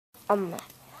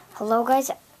Hello guys.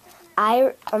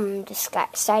 I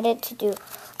decided to do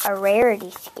a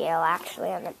rarity scale actually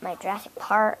on my Jurassic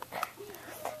Park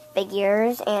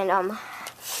figures, and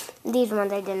these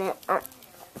ones I didn't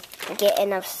get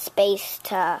enough space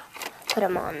to put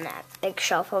them on that big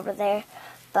shelf over there,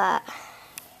 but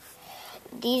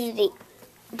these are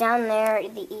down there,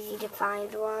 the easy to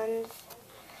find ones.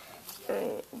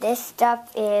 This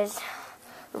stuff is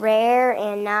rare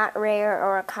and not rare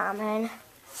or common.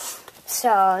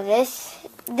 So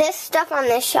this stuff on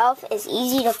this shelf is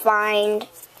easy to find.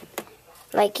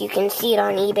 Like, you can see it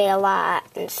on eBay a lot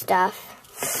and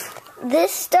stuff.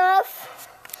 This stuff,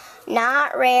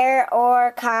 not rare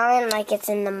or common, like it's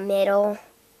in the middle.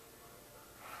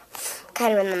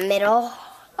 Kind of in the middle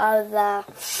of the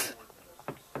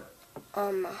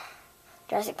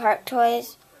Jurassic Park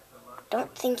toys.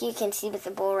 Don't think you can see, but the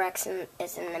Bull Rex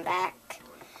is in the back.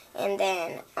 And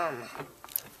then,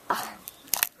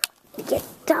 get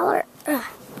dollar.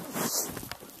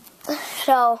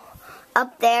 So,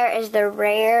 up there is the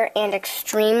rare and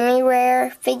extremely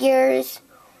rare figures,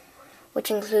 which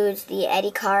includes the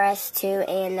Eddie Car S2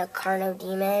 and the Carno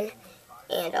Demon,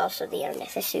 and also the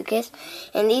Ornithosuchus.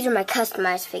 And these are my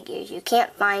customized figures. You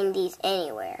can't find these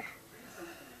anywhere.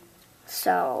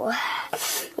 So,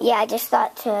 yeah, I just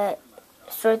thought to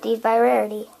sort these by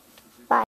rarity.